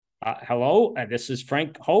Hello, this is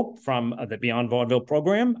Frank Hope from the Beyond Vaudeville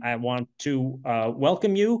program. I want to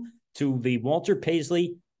welcome you to the Walter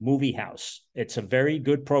Paisley Movie House. It's a very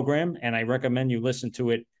good program, and I recommend you listen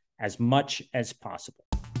to it as much as possible.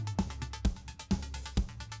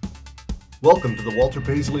 Welcome to the Walter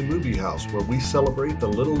Paisley Movie House, where we celebrate the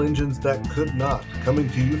little engines that could not. Coming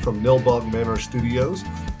to you from Nilbog Manor Studios,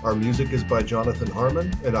 our music is by Jonathan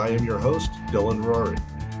Harmon, and I am your host, Dylan Rory.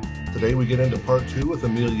 Today we get into part 2 with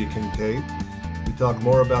Amelia Kinkade. We talk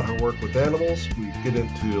more about her work with animals, we get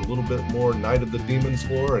into a little bit more Night of the Demons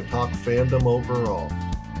lore, and talk fandom overall.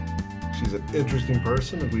 She's an interesting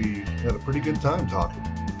person, and we had a pretty good time talking.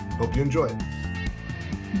 Hope you enjoy it.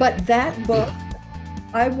 But that book,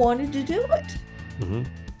 I wanted to do it. Mm-hmm.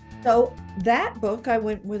 So that book, I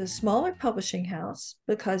went with a smaller publishing house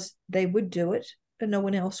because they would do it and no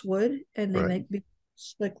one else would. And they make big,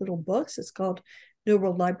 slick little books. It's called New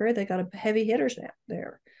World Library. They got a heavy hitters now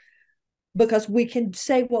there because we can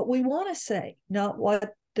say what we want to say, not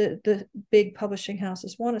what the big publishing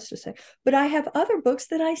houses want us to say. But I have other books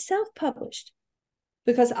that I self-published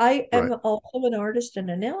because I am also an artist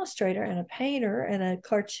and an illustrator and a painter and a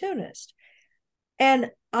cartoonist.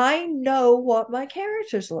 And I know what my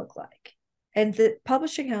characters look like. And the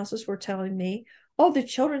publishing houses were telling me, oh, the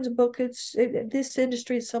children's book, this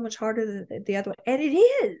industry is so much harder than the other one. And it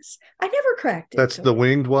is. I never cracked it. That's the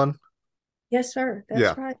winged one? Yes, sir.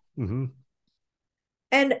 That's right. Mm-hmm.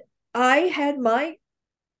 And I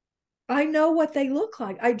know what they look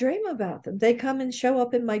like. I dream about them. They come and show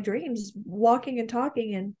up in my dreams, walking and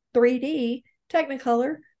talking in 3D,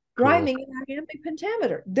 Technicolor, rhyming in iambic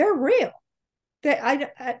pentameter. They're real.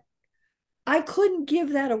 I couldn't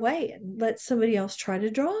give that away and let somebody else try to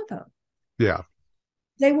draw them. Yeah.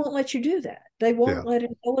 They won't let you do that. They won't let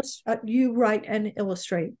you write and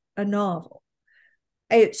illustrate a novel.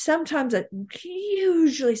 Sometimes a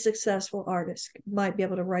hugely successful artist might be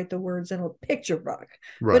able to write the words in a picture book,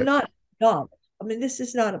 but not a novel. I mean, this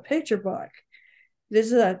is not a picture book.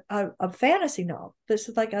 This is a fantasy novel. This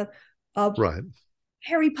is like a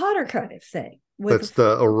Harry Potter kind of thing. That's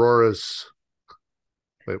the Aurora's...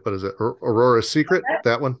 Wait, what is it? Aurora's Secret?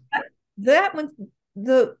 That one? That one,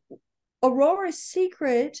 the Aurora's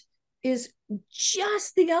Secret is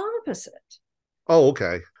just the opposite. Oh,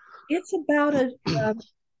 okay. It's about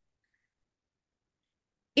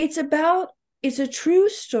it's a true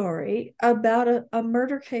story about a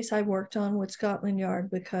murder case I worked on with Scotland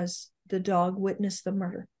Yard because the dog witnessed the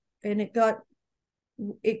murder. And it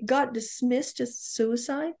got dismissed as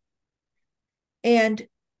suicide. And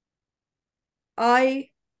I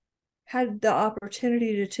had the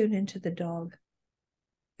opportunity to tune into the dog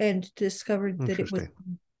and discovered that it was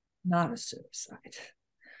not a suicide.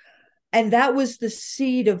 And that was the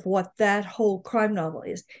seed of what that whole crime novel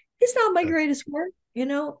is. It's not my greatest work, you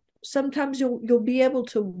know. Sometimes you'll be able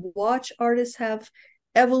to watch artists have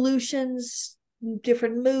evolutions,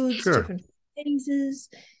 different moods, different phases.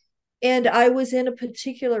 And I was in a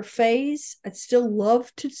particular phase. I'd still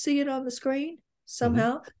love to see it on the screen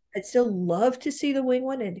somehow. Mm-hmm. I'd still love to see the wing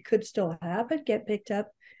one, and it could still happen, get picked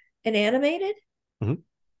up and animated. Mm-hmm.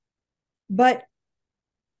 But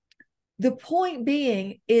the point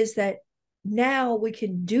being is that now we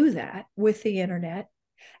can do that with the internet,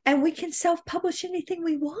 and we can self-publish anything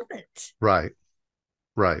we want. Right.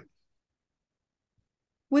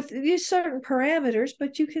 With these certain parameters,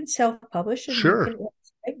 but you can self-publish and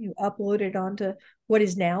you upload it onto what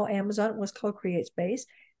is now Amazon. It was called CreateSpace.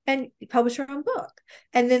 And publish your own book.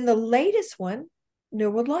 And then the latest one, New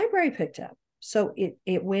World Library picked up. So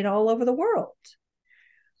it went all over the world.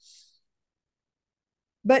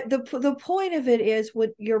 But the point of it is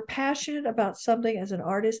when you're passionate about something as an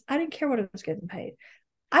artist, I didn't care what I was getting paid.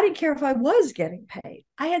 I didn't care if I was getting paid.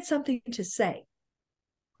 I had something to say.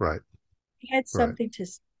 Right. I had something to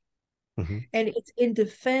say. Mm-hmm. And it's in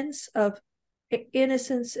defense of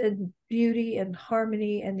innocence and beauty and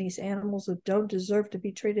harmony and these animals that don't deserve to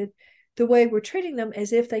be treated the way we're treating them,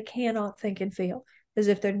 as if they cannot think and feel, as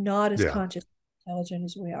if they're not as conscious and intelligent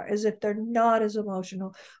as we are, as if they're not as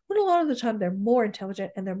emotional, when a lot of the time they're more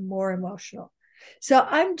intelligent and they're more emotional. So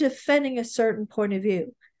I'm defending a certain point of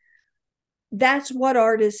view. That's what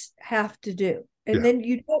artists have to do. And then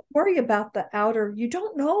you don't worry about the outer, you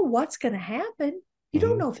don't know what's going to happen. You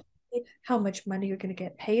don't know how much money you're going to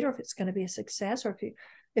get paid, or if it's going to be a success, or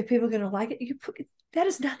if people are going to like it. That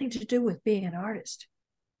has nothing to do with being an artist.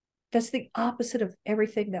 That's the opposite of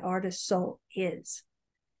everything the artist's soul is.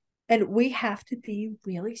 And we have to be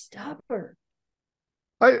really stubborn.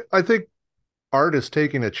 I think art is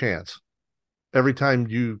taking a chance. Every time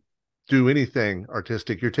you do anything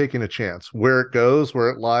artistic, you're taking a chance. Where it goes, where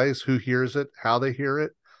it lies, who hears it, how they hear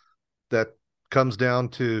it, that comes down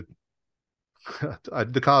to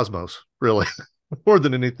the cosmos, really, more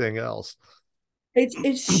than anything else.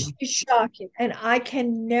 It's shocking, and I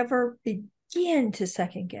can never begin to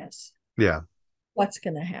second guess Yeah, what's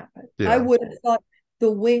going to happen. I yeah, would have thought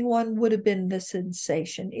the wing one would have been the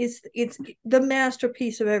sensation. It's the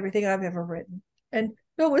masterpiece of everything I've ever written, and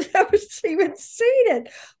no one's ever even seen it.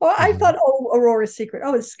 Well, I thought, oh, Aurora's Secret.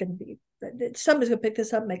 Oh, it's going to be somebody's going to pick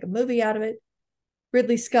this up, and make a movie out of it.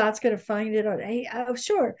 Ridley Scott's going to find it. Hey, oh,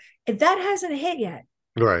 sure, and that hasn't hit yet.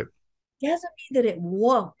 right. Doesn't mean that it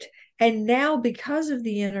won't. And now, because of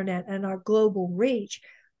the internet and our global reach,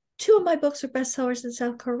 two of my books are bestsellers in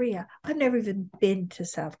South Korea. I've never even been to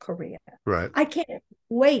South Korea. Right. I can't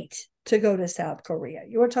wait to go to South Korea.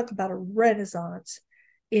 You want to talk about a renaissance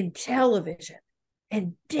in television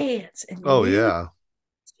and dance and Oh, music. yeah.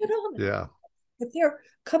 It's phenomenal. Yeah. But they're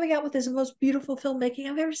coming out with this most beautiful filmmaking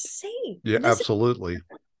I've ever seen. Yeah, absolutely.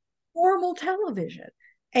 Normal television.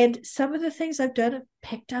 And some of the things I've done have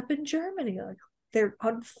picked up in Germany. Like, they're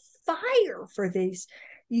on fire for these.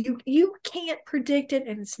 You can't predict it,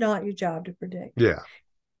 and it's not your job to predict. Yeah.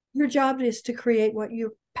 Your job is to create what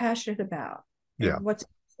you're passionate about, yeah, and what's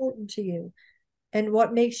important to you, and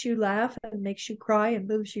what makes you laugh and makes you cry and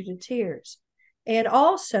moves you to tears, and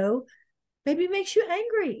also maybe makes you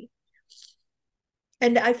angry.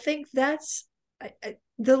 And I think that's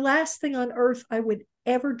the last thing on earth I would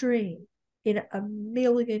ever dream in a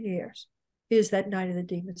million years is that Night of the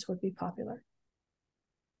Demons would be popular.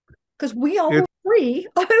 Because we all agree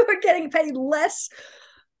we're getting paid less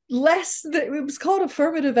it was called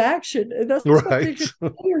affirmative action, and that's right.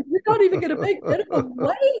 You're not even going to make minimum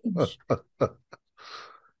wage.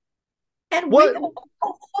 And what?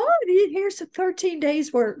 Here's 13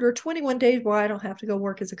 days where, or 21 days where I don't have to go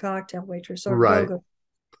work as a cocktail waitress or right.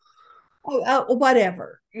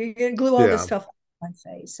 Whatever. You can glue all this stuff on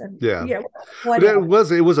my face, and whatever.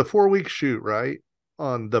 It was a 4-week shoot, right?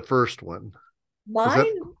 On the first one.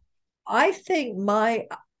 Mine, I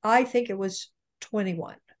think it was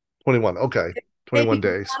 21. 21. Okay. 21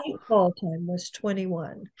 days. My fall time was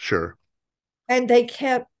 21. Sure. And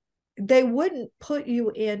they wouldn't put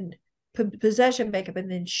you in possession makeup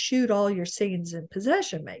and then shoot all your scenes in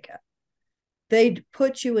possession makeup. They'd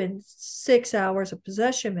put you in 6 hours of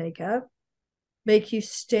possession makeup, make you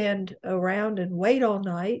stand around and wait all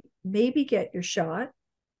night, maybe get your shot,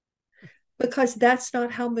 because that's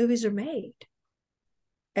not how movies are made.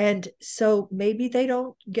 And so maybe they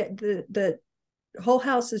don't get the whole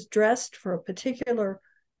house is dressed for a particular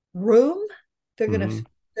room. They're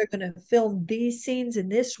gonna film these scenes in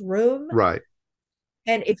this room, right?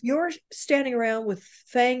 And if you're standing around with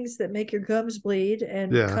fangs that make your gums bleed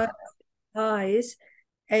and cut eyes,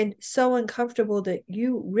 and so uncomfortable that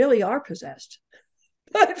you really are possessed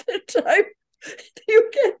by the time you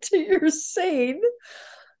get to your scene,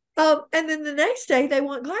 and then the next day they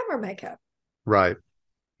want glamour makeup, right?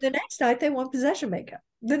 The next night they want possession makeup.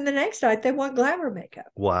 Then the next night they want glamour makeup.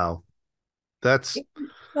 Wow. That's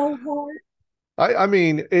so hard. I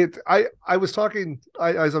mean, I was talking,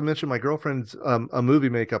 as I mentioned, my girlfriend's a movie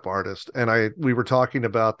makeup artist, and we were talking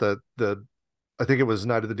about the I think it was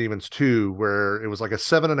Night of the Demons 2, where it was like a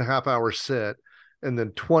 7.5-hour set and then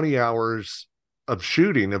 20 hours of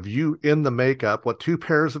shooting of you in the makeup, 2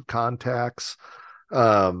 pairs of contacts.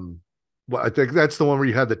 Well, I think that's the one where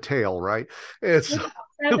you had the tail, right? It's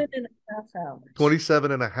 27.5 hours.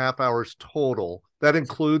 27.5 hours total. That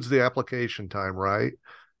includes the application time, right?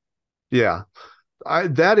 Yeah.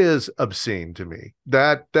 That is obscene to me.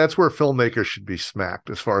 That's where filmmakers should be smacked,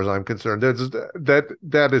 as far as I'm concerned.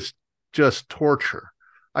 That is just torture.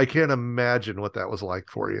 I can't imagine what that was like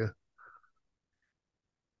for you.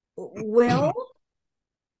 Well,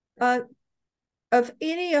 of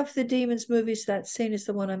any of the Demons movies, that scene is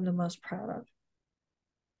the one I'm the most proud of.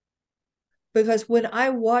 Because when I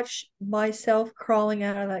watch myself crawling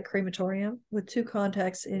out of that crematorium with 2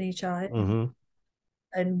 contacts in each eye,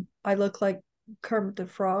 and I look like Kermit the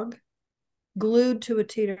Frog, glued to a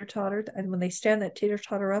teeter-totter, and when they stand that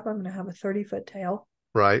teeter-totter up, I'm going to have a 30-foot tail.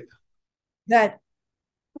 Right. That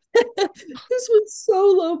this was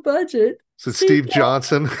so low budget. So Steve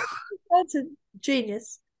Johnson. That's a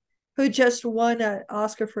genius who just won an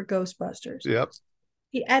Oscar for Ghostbusters. Yep.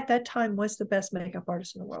 He at that time was the best makeup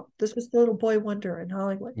artist in the world. This was the little boy wonder in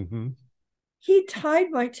Hollywood. He tied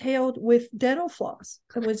my tail with dental floss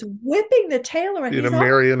and was whipping the tail around. In a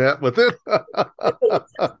marionette with it.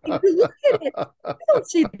 If you look at it, you don't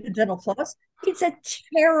see the dental floss. It's a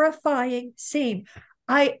terrifying scene.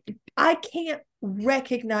 I can't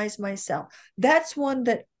recognize myself. That's one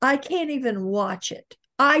that I can't even watch it.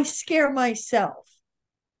 I scare myself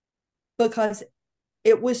because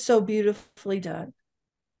it was so beautifully done.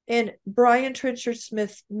 And Brian Trenchard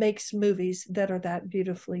Smith makes movies that are that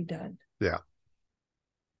beautifully done. Yeah.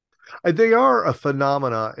 They are a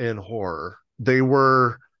phenomena in horror. They hit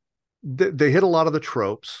a lot of the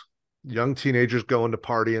tropes. Young teenagers going to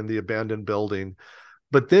party in the abandoned building,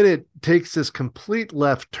 but then it takes this complete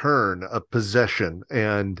left turn of possession,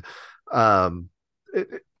 and um,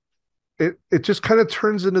 it it just kind of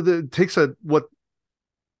turns into takes a what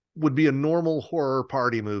would be a normal horror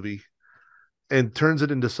party movie and turns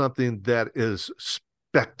it into something that is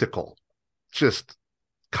spectacle, just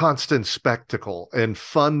constant spectacle and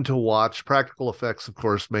fun to watch. Practical effects, of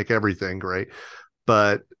course, make everything great,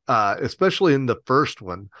 but especially in the first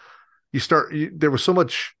one, there was so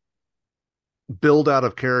much build out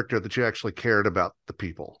of character that you actually cared about the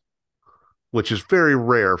people, which is very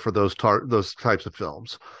rare for those types of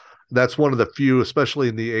films. That's one of the few, especially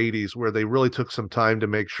in the 80s, where they really took some time to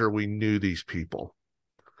make sure we knew these people.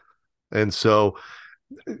 And so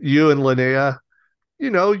you and Linnea,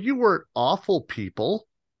 you weren't awful people.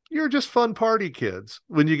 You're just fun party kids.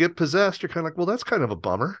 When you get possessed, you're kind of like, well, that's kind of a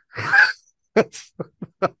bummer.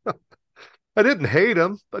 I didn't hate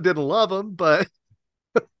him. I didn't love him, but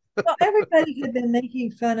well, everybody had been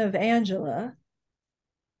making fun of Angela,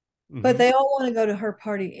 but mm-hmm. they all want to go to her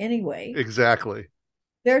party anyway. Exactly.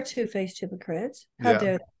 They're two-faced hypocrites.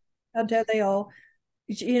 Yeah. How dare they all,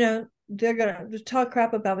 they're going to talk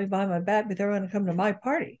crap about me behind my back, but they're going to come to my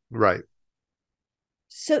party. Right.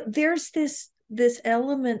 So there's this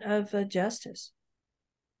element of justice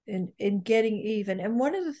in getting even. And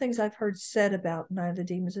one of the things I've heard said about Night of the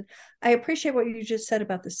Demons, I appreciate what you just said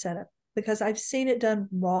about the setup, because I've seen it done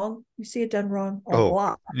wrong. You see it done wrong a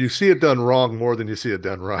lot. You see it done wrong more than you see it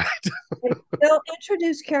done right. They'll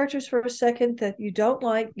introduce characters for a second that you don't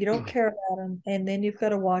like, you don't care about them, and then you've got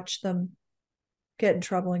to watch them get in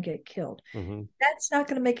trouble and get killed. Mm-hmm. That's not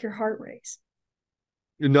going to make your heart race.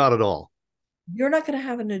 Not at all. You're not going to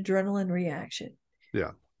have an adrenaline reaction.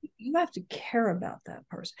 Yeah. You have to care about that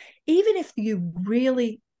person. Even if you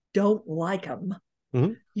really don't like them,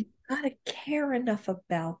 mm-hmm. you got to care enough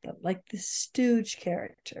about them. Like the Stooge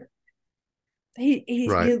character. He's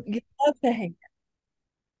right. You love to hate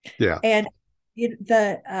him. Yeah. And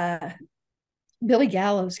the Billy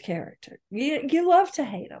Gallows character, you love to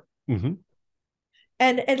hate him. Mm-hmm.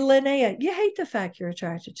 And Linnea, you hate the fact you're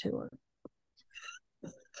attracted to her.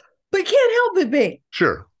 But you can't help but be.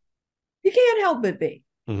 Sure. You can't help but be.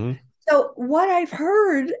 Mm-hmm. So what I've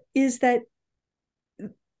heard is that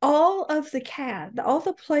all of the cast, all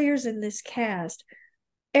the players in this cast,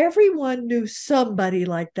 everyone knew somebody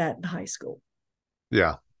like that in high school.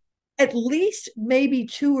 Yeah. At least maybe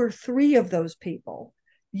 2 or 3 of those people,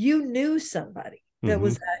 you knew somebody that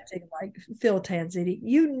was acting like Phil Tanzini.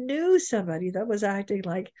 You knew somebody that was acting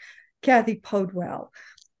like Kathy Podwell.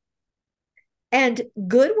 And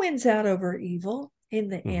good wins out over evil in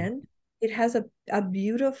the end. It has a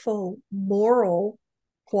beautiful moral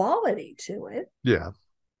quality to it. Yeah.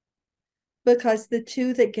 Because the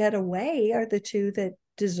 2 that get away are the 2 that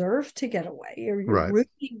deserve to get away, or you're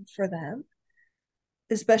rooting for them.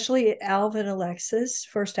 Especially Alvin Alexis,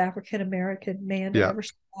 first African-American man to ever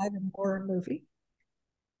survive in a horror movie.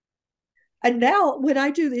 And now when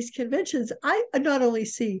I do these conventions, I not only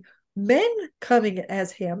see men coming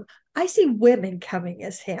as him, I see women coming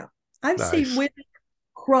as him. I've seen women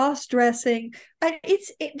cross-dressing.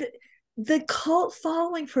 The cult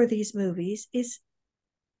following for these movies is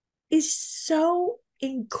so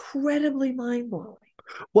incredibly mind-blowing.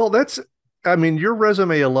 Well, your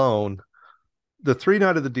resume alone, the 3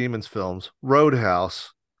 Night of the Demons films,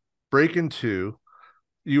 Roadhouse, Breakin' 2,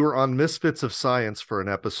 you were on Misfits of Science for an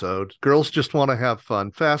episode, Girls Just Want to Have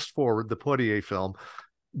Fun, Fast Forward, the Poitier film.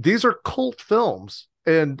 These are cult films,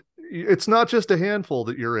 and it's not just a handful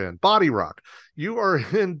that you're in. Body Rock, you are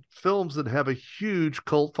in films that have a huge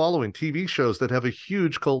cult following, TV shows that have a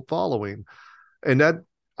huge cult following. And that,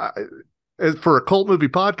 for a cult movie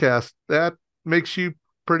podcast, that makes you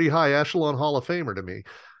pretty high echelon Hall of Famer to me.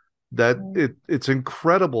 That it's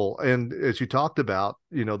incredible. And as you talked about,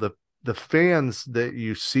 the fans that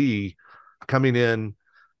you see coming in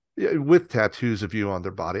with tattoos of you on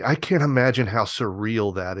their body, I can't imagine how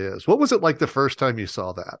surreal that is. What was it like the first time you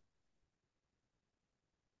saw that?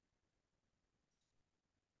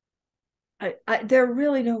 There are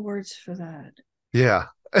really no words for that. Yeah.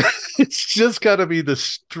 It's just got to be the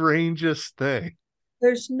strangest thing.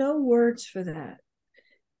 There's no words for that.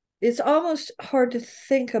 It's almost hard to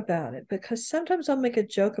think about it, because sometimes I'll make a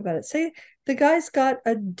joke about it. Say the guy's got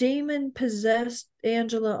a demon-possessed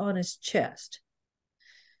Angela on his chest.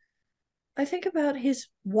 I think about his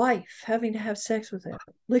wife having to have sex with him,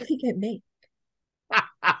 looking at me.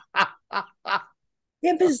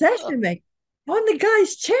 in possession make on the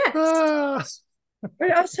guy's chest. Ah,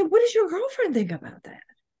 I said, what does your girlfriend think about that?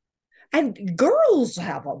 And girls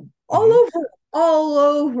have them mhm. all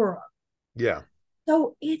over them. Yeah.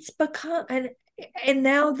 So it's become, and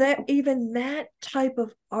now that even that type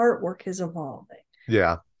of artwork is evolving.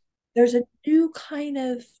 Yeah. There's a new kind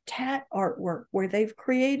of tat artwork where they've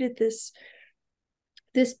created this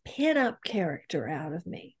pinup character out of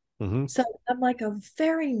me. Hmm. So I'm like a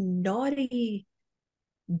very naughty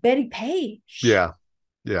Betty Page. Yeah.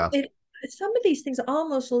 Yeah. It, some of these things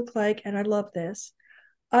almost look like, and I love this,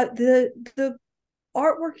 the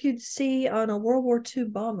artwork you'd see on a World War II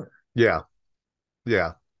bomber. Yeah.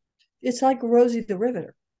 Yeah. It's like Rosie the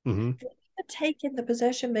Riveter. Hmm. Taken the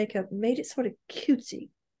possession makeup, made it sort of cutesy,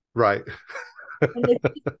 Right. and they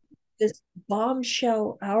this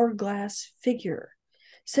bombshell hourglass figure.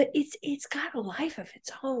 So it's got a life of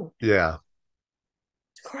its own. Yeah.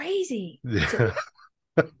 It's crazy. Yeah.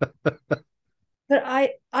 But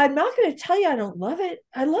I'm not going to tell you I don't love it.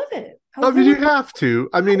 I love it. I I mean, you really have to.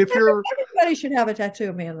 I mean, if you're everybody should have a tattoo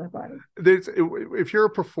of me on their body. if you're a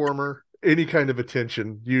performer, any kind of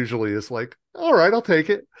attention usually is like, all right, I'll take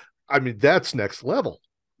it. I mean, that's next level.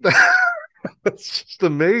 That's just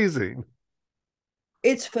amazing.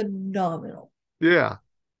 It's phenomenal. Yeah.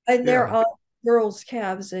 And they're Yeah. on girls'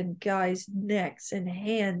 calves and guys' necks and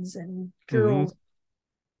hands and Hmm. girls'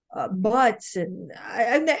 butts, and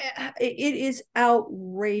it is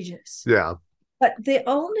outrageous. Yeah. But the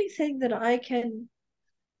only thing that I can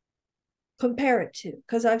compare it to,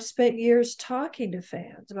 because I've spent years talking to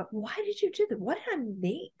fans about why did you do that? What did I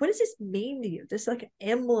mean? What does this mean to you? This like an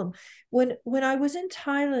emblem. When I was in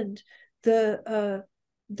Thailand, the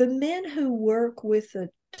men who work with the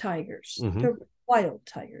tigers, Hmm. they're wild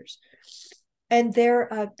tigers, and they're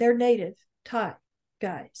native Thai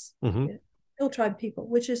guys, Hmm. hill tribe people,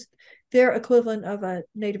 which is their equivalent of a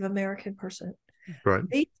Native American person. Right.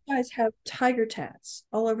 These guys have tiger tats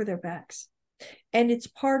all over their backs. And it's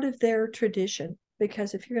part of their tradition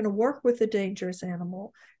because if you're going to work with a dangerous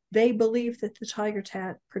animal, they believe that the tiger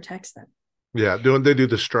tat protects them. Yeah. They do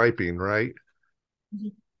the striping, right?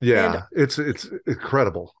 And Yeah. It's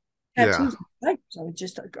incredible. Yeah. tattoos, like so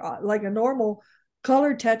just like a normal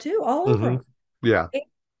colored tattoo all over Hmm. them. Yeah. And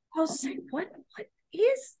I'll say, what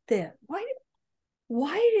is that?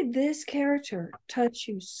 Why did this character touch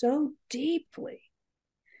you so deeply?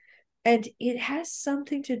 And it has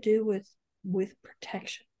something to do with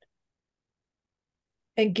protection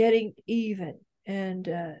and getting even and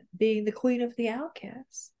being the queen of the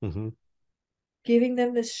outcasts, Hmm. giving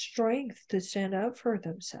them the strength to stand up for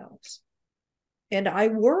themselves. And I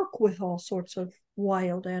work with all sorts of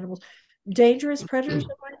wild animals. Dangerous predators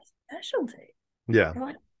are my specialty. Yeah.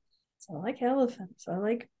 I like elephants. I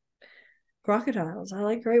like crocodiles. I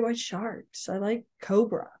like great white sharks. I like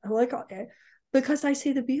cobra. I like because I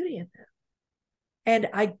see the beauty in them. And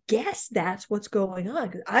I guess that's what's going on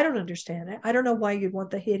because I don't understand it. I don't know why you'd want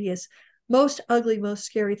the hideous, most ugly, most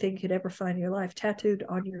scary thing you could ever find in your life tattooed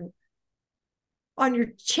on your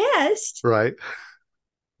chest. Right.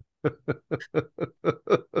 Like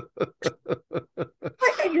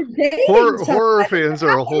you're dating somebody. Horror fans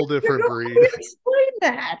are a whole You're different going breed. to explain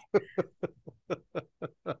that.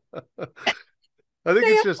 I think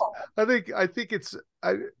it's just Example. I think it's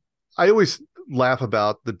I always laugh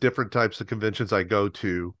about the different types of conventions I go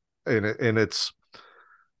to, and it's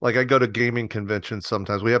like I go to gaming conventions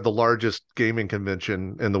sometimes. We have the largest gaming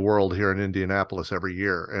convention in the world here in Indianapolis every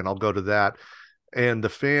year, and I'll go to that. And the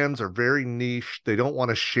fans are very niche. They don't want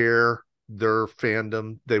to share their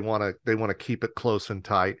fandom. They want to keep it close and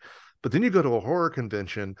tight. But then you go to a horror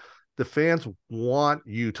convention, the fans want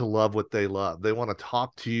you to love what they love. They want to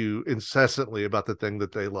talk to you incessantly about the thing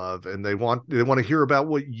that they love, and they want to hear about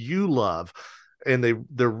what you love. And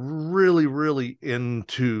they're really really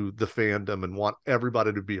into the fandom and want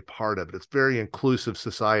everybody to be a part of it. It's very inclusive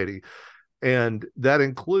society, and that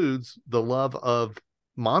includes the love of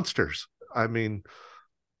monsters. I mean,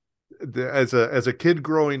 as a kid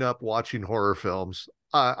growing up watching horror films,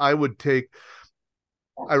 I would take.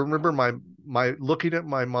 I remember my looking at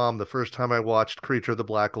my mom the first time I watched Creature of the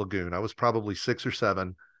Black Lagoon. I was probably 6 or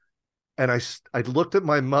 7, and I looked at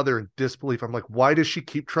my mother in disbelief. I'm like, why does she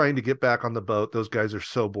keep trying to get back on the boat? Those guys are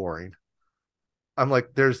so boring. I'm like,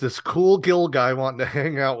 there's this cool Gill guy wanting to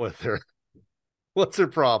hang out with her. What's her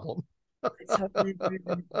problem?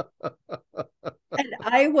 And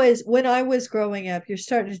I was when I was growing up, you're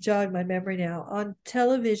starting to jog my memory now. On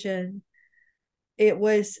television, it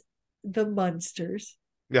was the Munsters.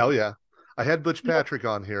 Yeah, oh yeah. I had Butch Patrick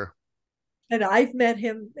on here. And I've met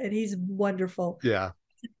him and he's wonderful. Yeah.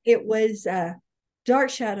 It was Dark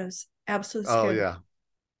Shadows, absolutely Oh scared me. yeah.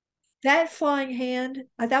 that flying hand,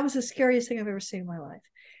 that was the scariest thing I've ever seen in my life.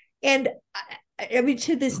 And I mean,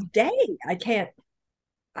 to this day, I can't.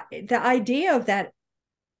 The idea of that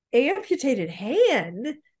amputated hand,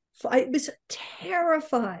 it was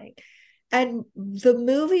terrifying. And the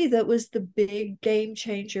movie that was the big game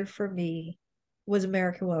changer for me was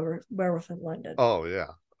American Werewolf in London. Oh yeah,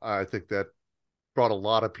 I think that brought a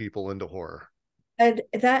lot of people into horror. And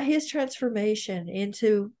that his transformation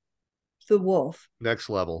into the wolf, Next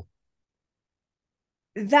level.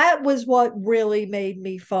 that was what really made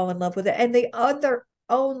me fall in love with it. And the other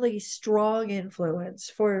only strong influence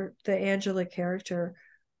for the Angela character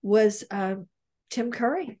was Tim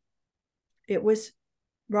Curry. It was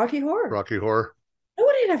Rocky Horror. Rocky Horror. No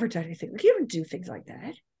one had ever done anything. You didn't do things like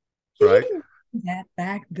that. You Right. didn't do that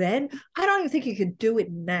back then. I don't even think you could do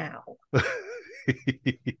it now.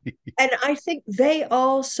 And I think they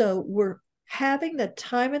also were having the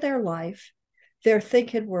time of their life. They're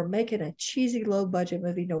thinking, we're making a cheesy, low budget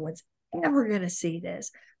movie. No one's ever going to see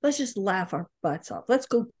this. Let's just laugh our butts off. Let's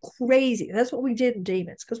go crazy. That's what we did in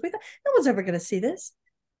Demons, because we thought no one's ever going to see this.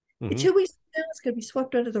 Mm-hmm. 2 weeks from now, it's going to be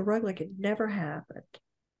swept under the rug like it never happened.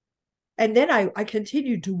 And then I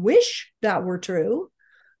continued to wish that were true,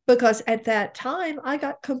 because at that time I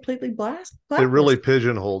got completely blacklisted. It really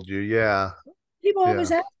pigeonholed you. Yeah. People always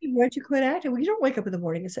ask me, why'd you quit acting? Well, you don't wake up in the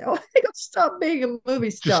morning and say, oh, I gotta stop being a movie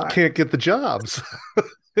star. Just can't get the jobs.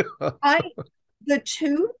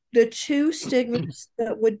 The two stigmas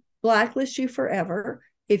that would blacklist you forever: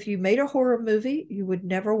 if you made a horror movie, you would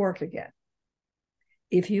never work again.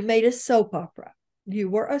 If you made a soap opera, you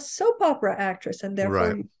were a soap opera actress, and therefore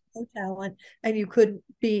Right. you had no talent and you couldn't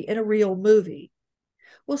be in a real movie.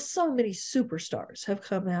 Well, so many superstars have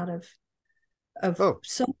come out of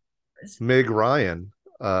soap operas. Meg Ryan.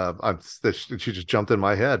 She just jumped in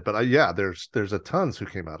my head, but there's a tons who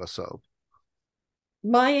came out of soap.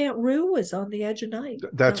 My Aunt Rue was on The Edge of Night.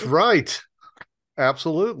 That's right.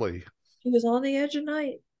 Absolutely. She was on The Edge of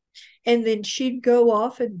Night. And then she'd go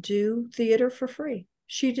off and do theater for free.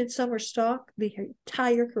 She did summer stock the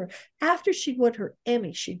entire career. After she won her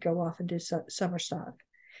Emmy, she'd go off and do summer stock.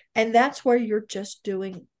 And that's where you're just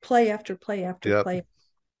doing play after play after play.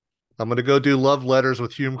 I'm going to go do Love Letters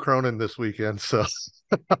with Hume Cronin this weekend. So,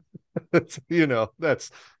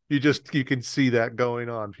 you can see that going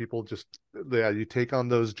on. People just, you take on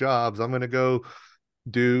those jobs. I'm going to go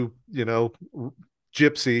do,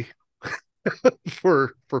 Gypsy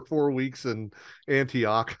for 4 weeks in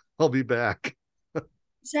Antioch. I'll be back.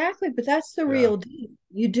 Exactly. But that's the real deal.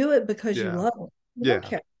 You do it because you love it. You don't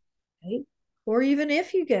care, right? Or even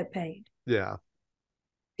if you get paid. Yeah.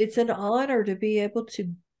 It's an honor to be able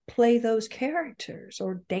to play those characters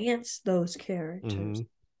or dance those characters. Mm-hmm.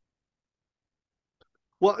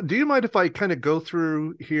 Well, do you mind if I kind of go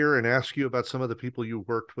through here and ask you about some of the people you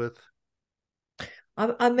worked with?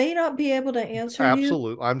 I may not be able to answer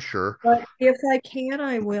Absolutely, I'm sure. But if I can,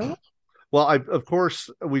 I will. Well, of course,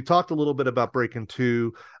 we talked a little bit about Breaking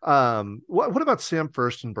 2. What about Sam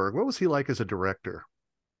Furstenberg? What was he like as a director?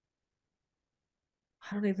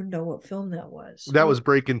 I don't even know what film that was. That was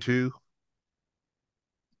Breaking 2.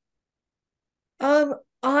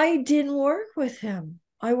 I didn't work with him.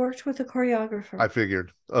 I worked with a choreographer. I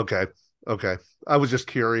figured. Okay. I was just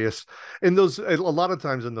curious. In those, a lot of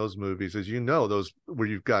times in those movies, as you know, those where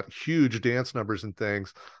you've got huge dance numbers and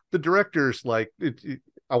things, the director's like,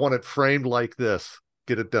 I want it framed like this.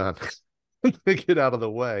 Get it done. Get out of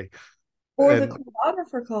the way. Or the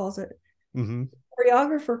choreographer calls it. Mm-hmm. The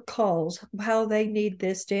choreographer calls how they need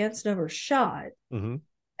this dance number shot. Mm-hmm.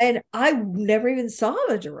 And I never even saw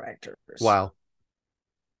the directors. Wow.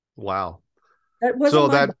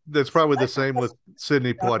 That's probably the same with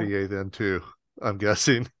Sidney Poitier then too, I'm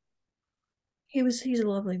guessing. He's a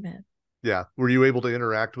lovely man. Yeah. Were you able to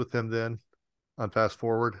interact with him then on Fast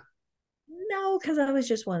Forward? No, because I was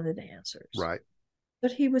just one of the dancers. Right.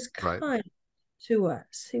 But he was kind to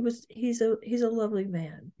us. He's a lovely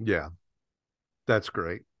man. Yeah. That's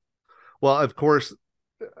great. Well, of course,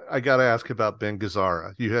 I got to ask about Ben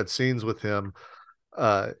Gazzara. You had scenes with him.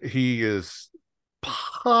 He is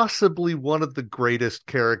possibly one of the greatest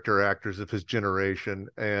character actors of his generation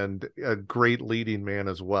and a great leading man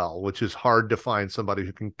as well, which is hard to find somebody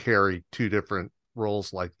who can carry two different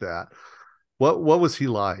roles like that. What was he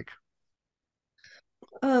like?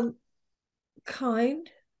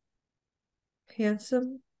 Kind,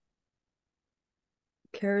 handsome,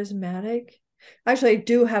 charismatic. Actually, I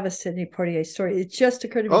do have a Sidney Poitier story. It just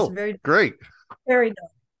occurred to me. Oh, very great. Very nice.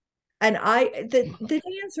 And the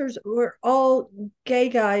dancers were all gay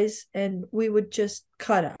guys, and we would just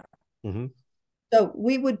cut up. Mm-hmm. So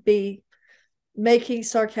we would be making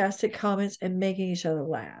sarcastic comments and making each other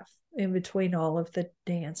laugh. in between all of the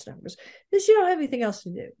dance numbers because you don't have anything else to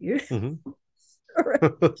do. And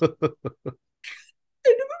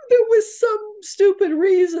there was some stupid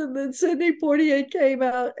reason that Sidney Poitier came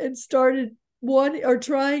out and started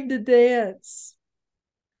trying to dance.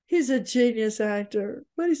 He's a genius actor,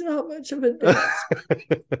 but he's not much of a dancer.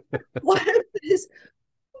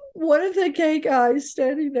 One of the gay guys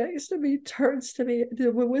standing next to me turns to me,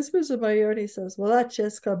 whispers in my ear, and he says, "Well, that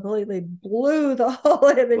just completely blew the whole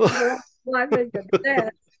image of my making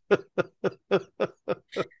that." It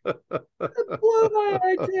blew my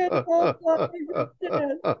idea.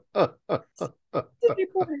 Sidney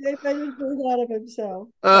Poitier made a fool out of himself.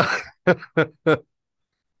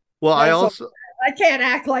 Well, I can't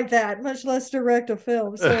act like that, much less direct a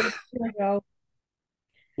film. So here we go.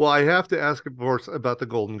 Well, I have to ask, of course, about the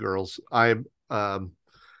Golden Girls. So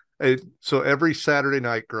every Saturday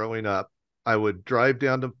night growing up, I would drive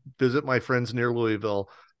down to visit my friends near Louisville.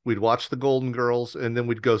 We'd watch the Golden Girls, and then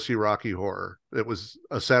we'd go see Rocky Horror. It was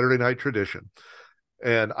a Saturday night tradition,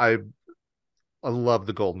 and I love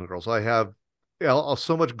the Golden Girls. I have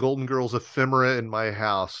so much Golden Girls ephemera in my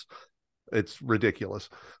house. It's ridiculous.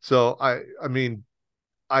 So I mean,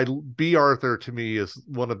 B. Arthur to me is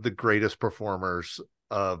one of the greatest performers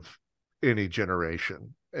of any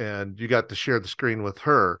generation. And you got to share the screen with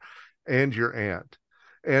her and your aunt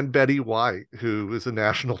and Betty White, who is a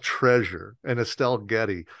national treasure, and Estelle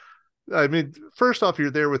Getty. I mean, first off,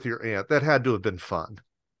 you're there with your aunt. That had to have been fun.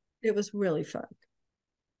 It was really fun.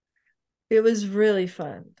 It was really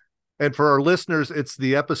fun. And for our listeners, it's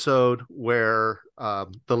the episode where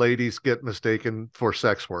the ladies get mistaken for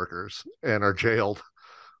sex workers and are jailed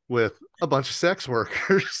with a bunch of sex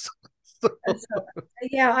workers. So,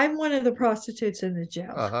 yeah, I'm one of the prostitutes in the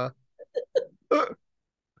jail.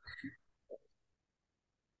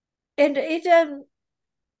 And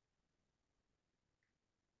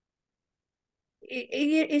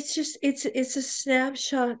it's just it's a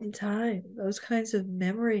snapshot in time, those kinds of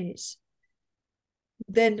memories.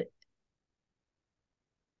 Then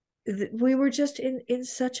we were just in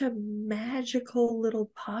such a magical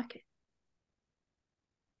little pocket.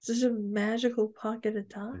 Such a magical pocket of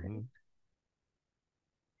time. Mm-hmm.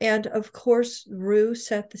 And of course, Rue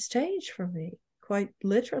set the stage for me, quite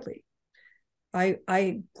literally.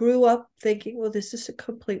 I grew up thinking, well, this is a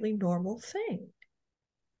completely normal thing.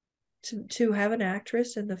 To have an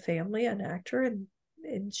actress in the family, an actor,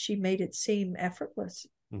 and she made it seem effortless.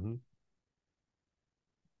 Mm-hmm.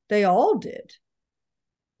 They all did.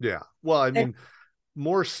 Yeah. Well, I mean,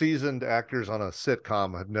 more seasoned actors on a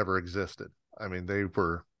sitcom have never existed. I mean,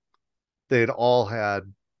 they had all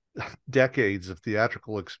had decades of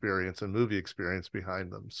theatrical experience and movie experience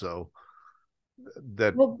behind them. So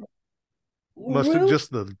that must have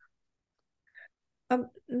just the...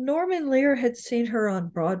 Norman Lear had seen her on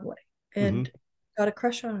Broadway and got a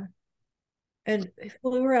crush on her and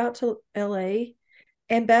flew her out to LA.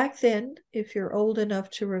 And back then, if you're old enough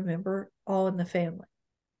to remember, All in the Family.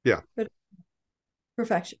 Yeah. But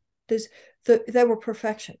perfection. They were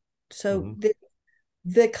perfection. So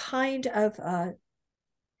the kind of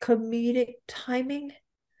comedic timing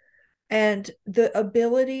and the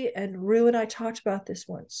ability, and Rue and I talked about this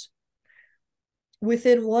once.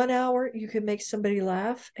 Within 1 hour, you can make somebody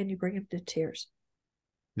laugh and you bring them to tears.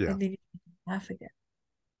 Yeah. And then you laugh again.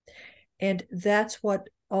 And that's what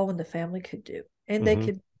All in the Family could do. And they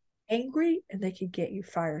could be angry and they could get you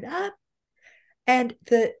fired up. And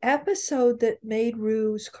the episode that made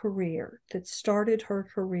Rue's career, that started her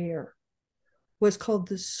career, was called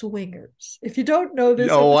The Swingers. If you don't know this...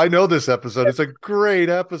 Oh, I know this episode. It's a great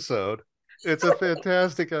episode. It's a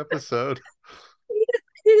fantastic episode.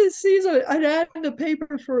 He sees an ad in the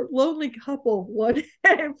paper for lonely couple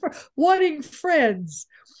wanting friends.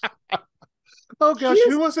 Oh gosh,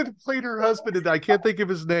 who was it who played her husband? And I can't think of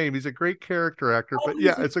his name. He's a great character actor, but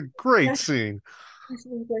yeah, it's a great scene.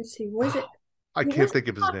 Was it? I can't think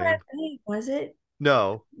of his name. Was it?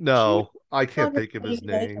 No, I can't think of his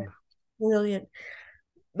name. Brilliant.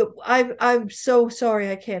 I'm so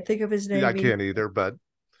sorry I can't think of his name. I can't either, but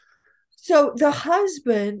so the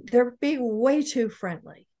husband, they're being way too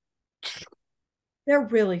friendly. They're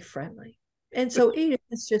really friendly. And so Edith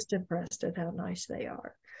is just impressed at how nice they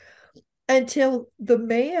are. Until the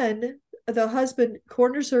husband,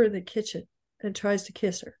 corners her in the kitchen and tries to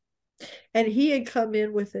kiss her. And he had come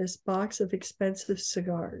in with this box of expensive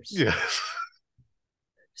cigars. Yes.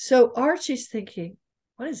 So Archie's thinking,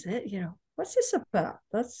 what is it? What's this about?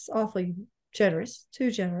 That's awfully generous,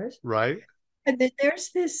 too generous. Right. And then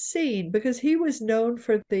there's this scene, because he was known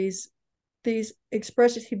for these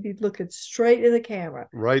expressions. He'd be looking straight in the camera.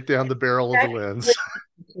 Right down the barrel of the lens. To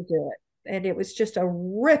do it. and it was just a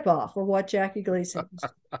ripoff of what Jackie Gleason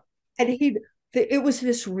was. And it was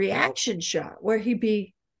this reaction shot where he'd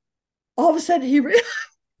be, all of a sudden he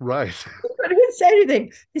Right. couldn't say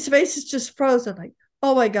anything. His face is just frozen. Like,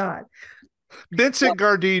 oh my God. Vincent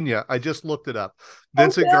Gardenia. I just looked it up.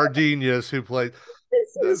 Vincent Gardenia is who played.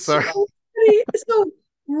 Sorry. So funny. So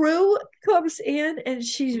Rue comes in and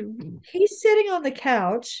he's sitting on the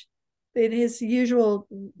couch in his usual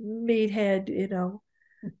meathead,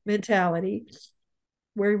 mentality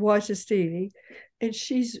where he watches TV. And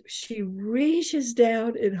she reaches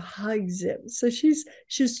down and hugs him. So she's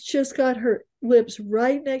just got her lips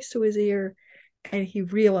right next to his ear, and he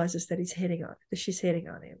realizes that she's hitting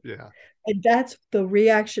on him. Yeah. And that's the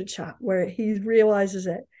reaction shot where he realizes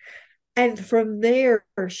it. And from there,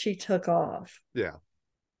 she took off. Yeah.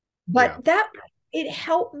 But it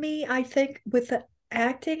helped me, I think, with the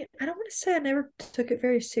acting. I don't want to say I never took it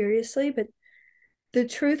very seriously, but the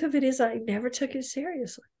truth of it is I never took it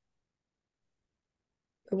seriously.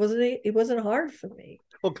 It wasn't hard for me.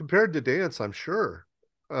 Well, compared to dance, I'm sure.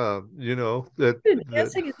 Dancing and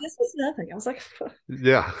this is nothing. I was like,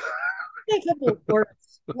 yeah. a couple of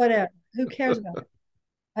words, whatever. Who cares about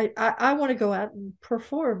it? I want to go out and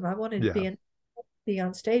perform. I want to be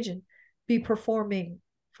on stage and be performing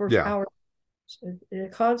for hours in a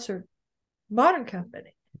concert, modern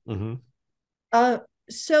company.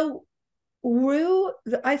 So Rue,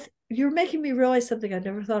 you're making me realize something I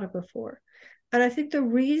never thought of before. And I think the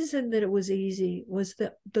reason that it was easy was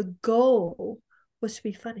that the goal was to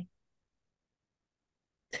be funny.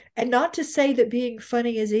 And not to say that being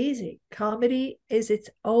funny is easy. Comedy is its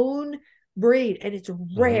own breed, and it's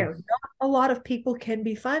rare. Not a lot of people can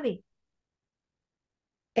be funny.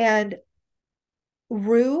 And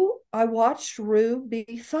I watched Rue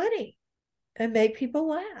be funny and make people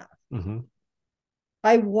laugh.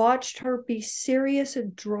 I watched her be serious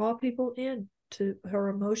and draw people in to her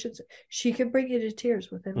emotions. She can bring you to tears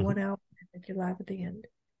within 1 hour and make you laugh at the end.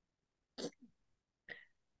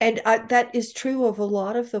 And that is true of a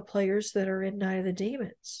lot of the players that are in Night of the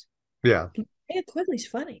Demons. Yeah. Linnea Quigley's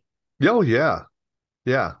funny. Oh, yeah.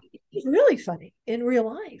 Yeah. He's really funny in real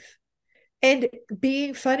life. And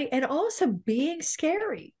being funny and also being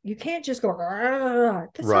scary. You can't just go,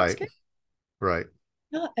 that's right. scary. Right.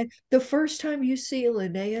 No, the first time you see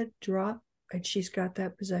Linnea drop and she's got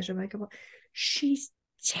that possession makeup on, she's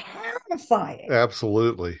terrifying.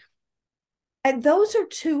 Absolutely. And those are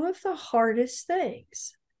two of the hardest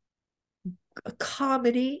things. A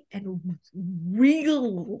comedy and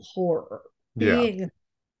real horror. Being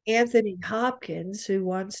Anthony Hopkins, who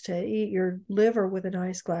wants to eat your liver with a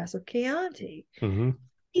nice glass of Chianti.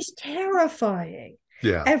 He's terrifying.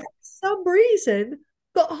 Yeah. And for some reason,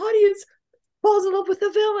 the audience falls in love with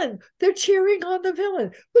the villain. They're cheering on the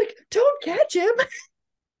villain. Like, don't catch him.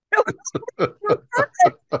 I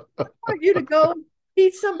want you to go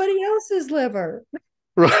eat somebody else's liver.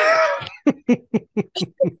 Right.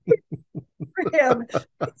 For him,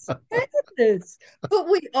 it's madness. But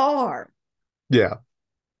we are. Yeah.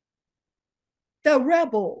 The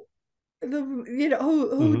rebel,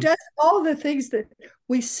 who does all the things that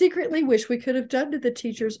we secretly wish we could have done to the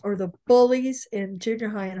teachers or the bullies in junior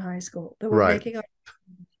high and high school that were making us,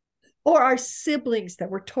 or our siblings that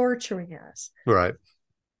were torturing us. Right.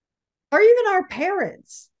 Or even our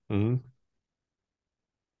parents. And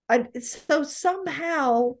so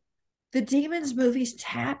somehow the Demons movies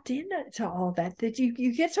tapped into all that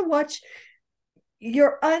you get to watch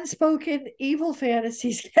your unspoken evil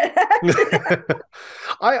fantasies get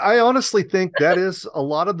I honestly think that is a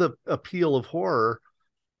lot of the appeal of horror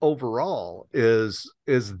overall is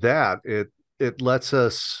that it lets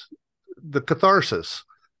us the catharsis,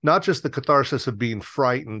 not just the catharsis of being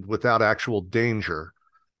frightened without actual danger,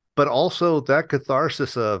 but also that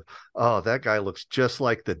catharsis of, oh, that guy looks just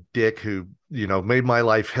like the dick who, made my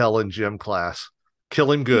life hell in gym class.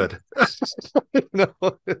 Kill him good.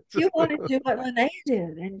 You want to do what Linnea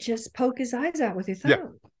did and just poke his eyes out with your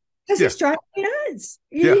thumb. Because he's driving me nuts.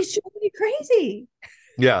 He's driving me crazy.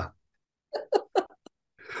 Yeah.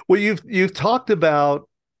 Well, you've talked about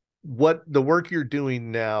what the work you're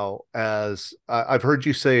doing now as I've heard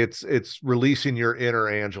you say it's releasing your inner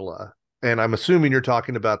Angela. And I'm assuming you're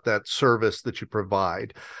talking about that service that you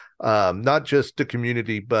provide, not just to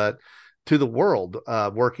community, but to the world,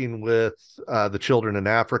 working with the children in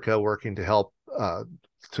Africa, working to help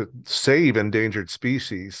to save endangered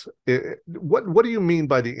species. What do you mean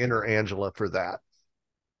by the inner Angela for that?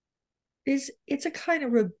 It's a kind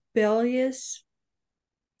of rebellious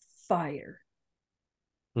fire.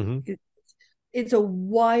 It's a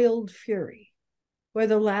wild fury where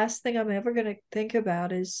the last thing I'm ever going to think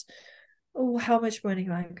about is Oh, how much money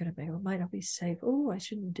am I going to make? It might not be safe. Oh, I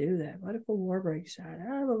shouldn't do that. What if a war breaks out?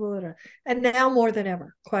 And now more than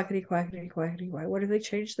ever, quackity, quackity, quackity, quack. What if they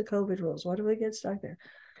change the COVID rules? What if we get stuck there?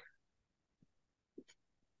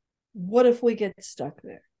 What if we get stuck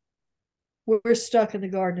there? We're stuck in the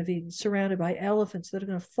Garden of Eden, surrounded by elephants that are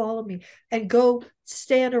going to follow me and go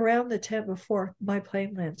stand around the tent before my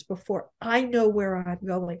plane lands, before I know where I'm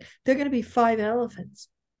going. There are going to be 5 elephants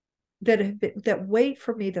that wait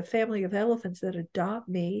for me, the family of elephants that adopt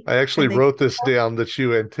me. I actually wrote this down that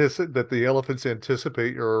that the elephants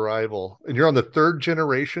anticipate your arrival. And you're on the 3rd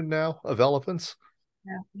generation now of elephants?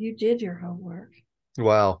 Yeah, you did your homework.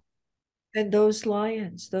 Wow. And those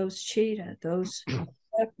lions, those cheetah, those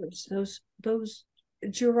leopards, those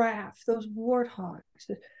giraffe, those warthogs,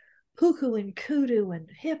 the puku and kudu and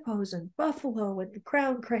hippos and buffalo and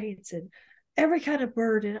crown cranes and every kind of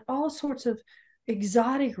bird and all sorts of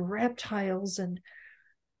exotic reptiles. And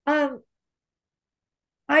I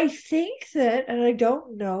think that, and I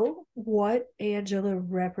don't know what Angela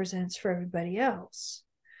represents for everybody else,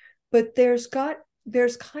 but there's kind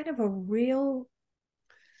of a real,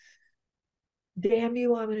 damn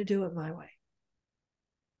you, I'm going to do it my way.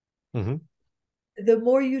 Mm-hmm. The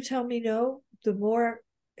more you tell me no, the more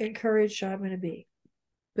encouraged I'm going to be,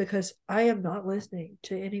 because I am not listening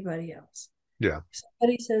to anybody else. Yeah.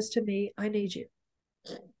 Somebody says to me, I need you.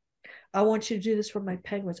 I want you to do this for my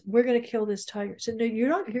penguins. We're going to kill this tiger. So no, you're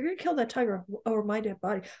not. You're going to kill that tiger over my dead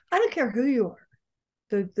body. I don't care who you are.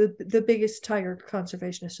 The biggest tiger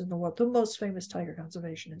conservationist in the world, the most famous tiger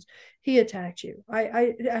conservationist. He attacked you.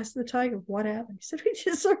 I asked the tiger what happened. He said he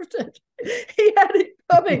deserved it. He had it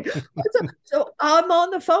coming. So I'm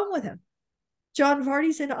on the phone with him. John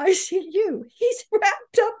Vardy's in ICU. He's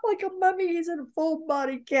wrapped up like a mummy. He's in a full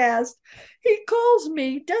body cast. He calls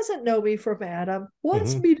me, doesn't know me from Adam,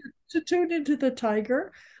 wants me to tune into the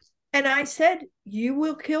tiger. And I said, you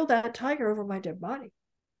will kill that tiger over my dead body.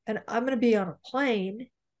 And I'm going to be on a plane.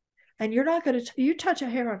 And you're not going to, you touch a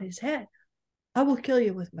hair on his head, I will kill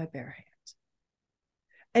you with my bare hands.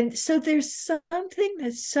 And so there's something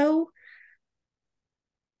that's so,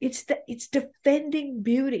 it's defending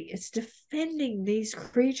beauty. It's defending these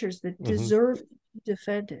creatures that deserve to be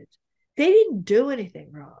defended. They didn't do anything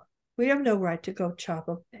wrong. We have no right to go chop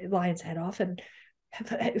a lion's head off and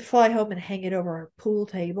fly home and hang it over our pool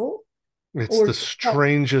table. It's the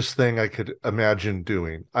strangest thing I could imagine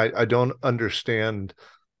doing. I don't understand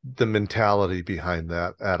the mentality behind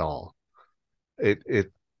that at all. It's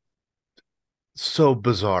so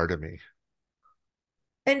bizarre to me.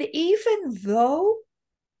 And even though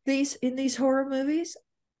in these horror movies,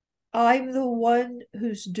 I'm the one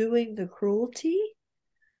who's doing the cruelty,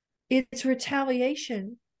 it's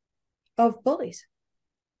retaliation of bullies.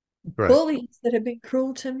 Right. Bullies that have been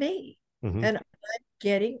cruel to me. And I'm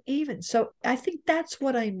getting even. So I think that's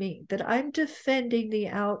what I mean, that I'm defending the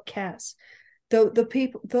outcasts, the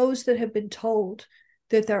people, those that have been told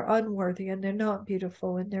that they're unworthy and they're not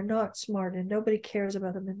beautiful and they're not smart and nobody cares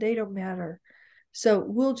about them and they don't matter. So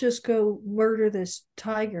we'll just go murder this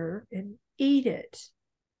tiger and eat it,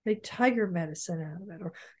 make tiger medicine out of it,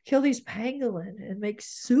 or kill these pangolin and make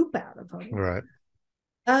soup out of them. Right.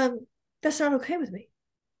 That's not okay with me.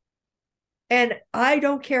 And I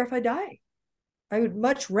don't care if I die. I would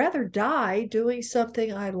much rather die doing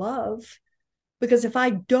something I love, because if I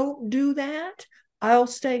don't do that, I'll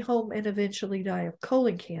stay home and eventually die of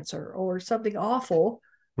colon cancer or something awful.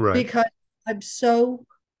 Right. Because I'm so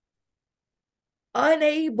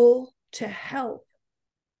unable to help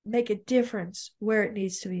make a difference where it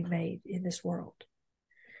needs to be made in this world.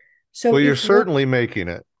 So, well, you're certainly making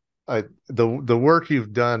it. The work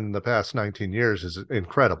you've done the past 19 years is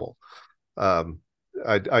incredible.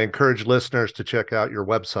 I encourage listeners to check out your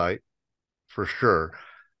website for sure.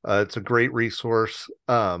 It's a great resource.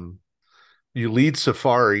 You lead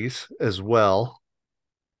safaris as well,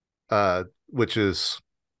 which is,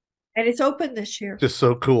 and it's open this year. Just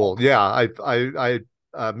so cool. Yeah,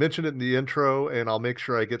 I mentioned it in the intro, and I'll make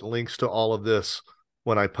sure I get links to all of this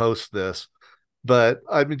when I post this. But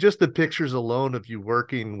I mean, just the pictures alone of you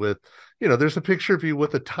working with, there's a picture of you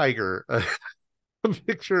with a tiger, a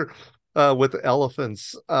picture with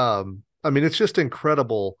elephants. I mean, it's just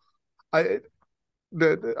incredible.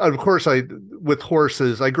 Of course, with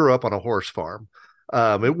horses, I grew up on a horse farm.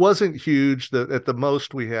 It wasn't huge. At the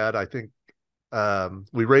most we had, I think,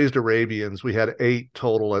 we raised Arabians. We had 8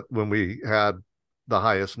 total when we had the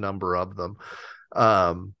highest number of them.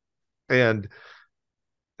 And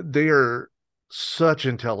they are such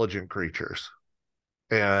intelligent creatures.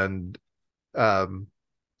 And and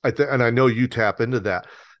I know you tap into that.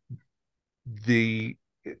 The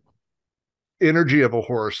energy of a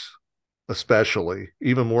horse, especially,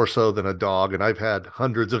 even more so than a dog. And I've had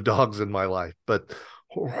hundreds of dogs in my life, but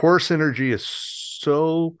horse energy is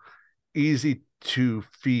so easy to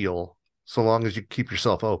feel so long as you keep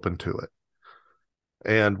yourself open to it.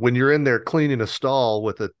 And when you're in there cleaning a stall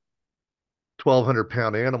with a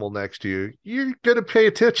 1,200-pound animal next to you, you're going to pay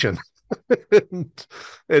attention.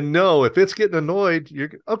 and know if it's getting annoyed,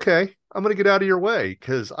 you're okay. I'm going to get out of your way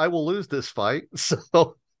because I will lose this fight.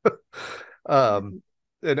 So, and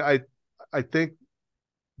I think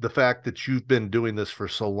the fact that you've been doing this for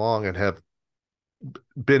so long and have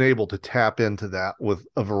been able to tap into that with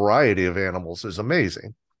a variety of animals is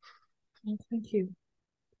amazing. Well, thank you.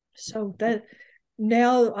 So that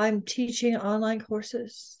now I'm teaching online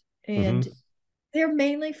courses, and they're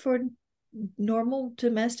mainly for normal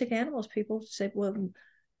domestic animals. People say, well,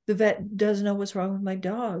 the vet doesn't know what's wrong with my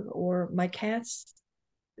dog, or my cat's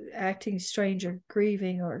acting strange or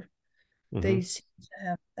grieving, or they seem to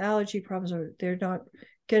have allergy problems, or they're not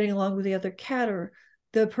getting along with the other cat, or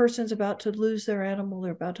the person's about to lose their animal,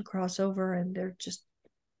 they're about to cross over, and they're just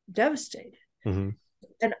devastated.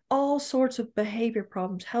 And all sorts of behavior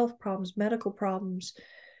problems, health problems, medical problems.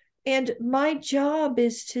 And my job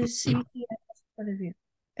is to see the animal's point of view.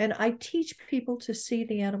 And I teach people to see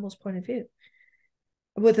the animal's point of view.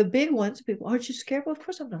 With the big ones, people, aren't you scared? Well, of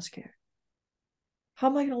course I'm not scared. How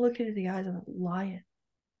am I going to look into the eyes of a lion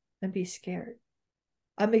and be scared?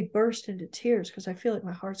 I may burst into tears because I feel like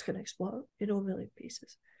my heart's going to explode into a million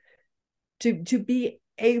pieces. To be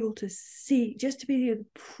able to see, just to be in the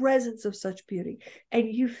presence of such beauty.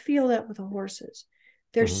 And you feel that with the horses.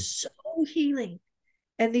 They're so healing.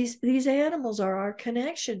 And these animals are our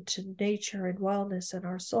connection to nature and wellness and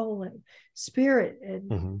our soul and spirit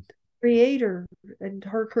and creator and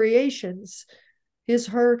her creations,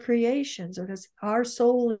 her creations, because our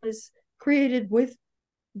soul is created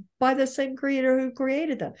by the same creator who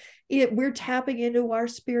created them. We're tapping into our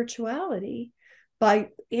spirituality by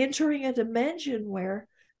entering a dimension where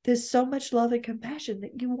there's so much love and compassion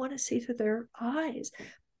that you want to see through their eyes.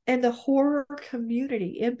 And the horror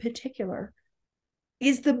community in particular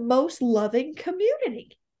is the most loving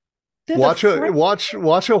community. Watch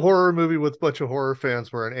a horror movie with a bunch of horror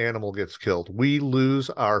fans where an animal gets killed. We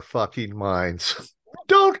lose our fucking minds.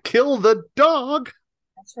 Don't kill the dog.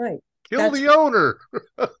 That's right. Kill the owner.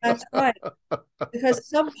 That's right. Because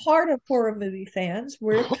some part of horror movie fans,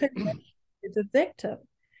 we're connected to the victim,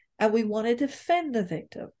 and we want to defend the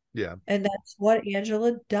victim. Yeah. And that's what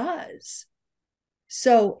Angela does.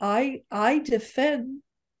 So I defend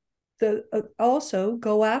also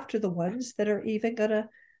go after the ones that are even going to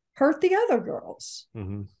hurt the other girls,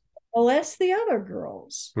 molest the other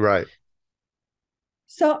girls. Right.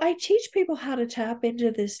 So I teach people how to tap into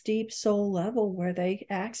this deep soul level where they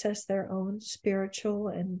access their own spiritual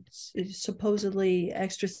and supposedly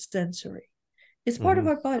extrasensory. It's part of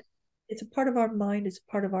our body. It's a part of our mind. It's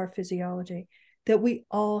a part of our physiology, that we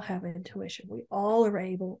all have intuition. We all are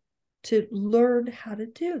able to learn how to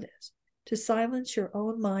do this, to silence your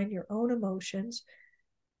own mind, your own emotions,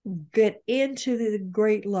 get into the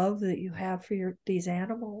great love that you have for these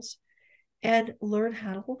animals, and learn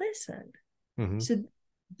how to listen. So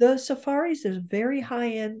the safaris, there's a very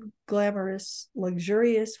high-end, glamorous,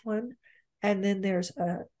 luxurious one. And then there's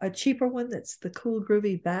a cheaper one that's the cool,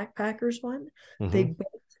 groovy backpackers one. They both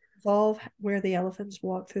involve where the elephants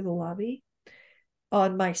walk through the lobby.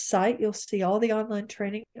 On my site, you'll see all the online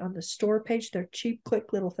training on the store page. They're cheap,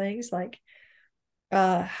 quick little things like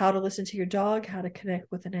how to listen to your dog, how to connect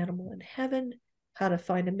with an animal in heaven, how to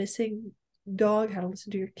find a missing dog, how to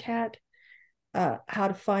listen to your cat, how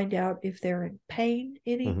to find out if they're in pain,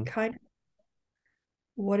 any kind of,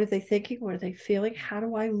 what are they thinking, what are they feeling, how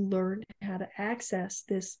do I learn how to access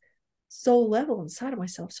this soul level inside of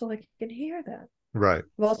myself so I can hear that. Right.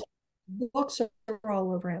 Well, books are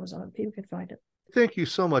all over Amazon. People can find it. Thank you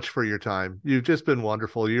so much for your time. You've just been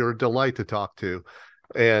wonderful. You're a delight to talk to.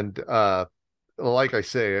 And like I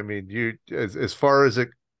say, I mean, you as far as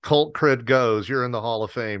cult cred goes, you're in the Hall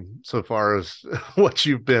of Fame. So far as what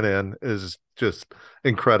you've been in is just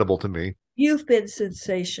incredible to me. You've been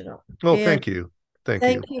sensational. Oh, thank you. Thank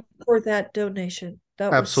you for that donation.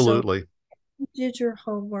 That absolutely. You did your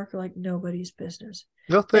homework like nobody's business.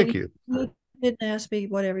 No, thank you. You didn't ask me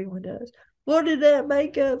what everyone does. What did that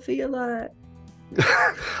makeup feel like?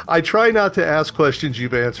 I try not to ask questions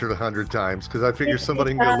you've answered 100 times because I figure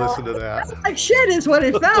somebody can go listen to that. Like shit is what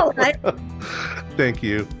it felt like. Thank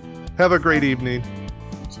you. Have a great evening.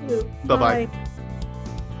 Bye-bye.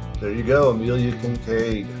 There you go, Amelia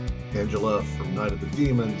Kinkade, Angela from Night of the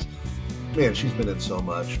Demons. Man, she's been in so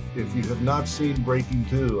much. If you have not seen Breaking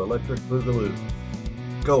 2, Electric Boogaloo,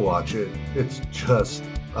 go watch it. It's just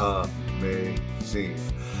amazing.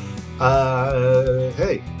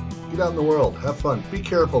 Hey, get out in the world, have fun. Be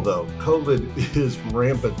careful though. COVID is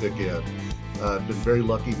rampant again. I've been very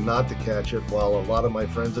lucky not to catch it, while a lot of my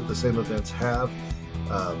friends at the same events have.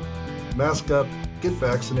 Mask up, get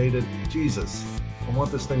vaccinated. Jesus, I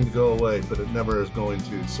want this thing to go away, but it never is going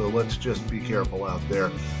to. So let's just be careful out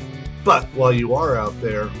there. But while you are out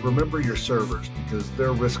there, remember your servers, because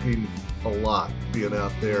they're risking a lot being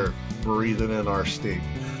out there breathing in our steam.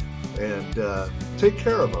 And take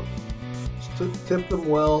care of them. Tip them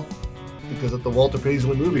well, because at the Walter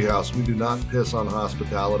Paisley Movie House, we do not piss on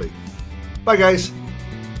hospitality. Bye, guys.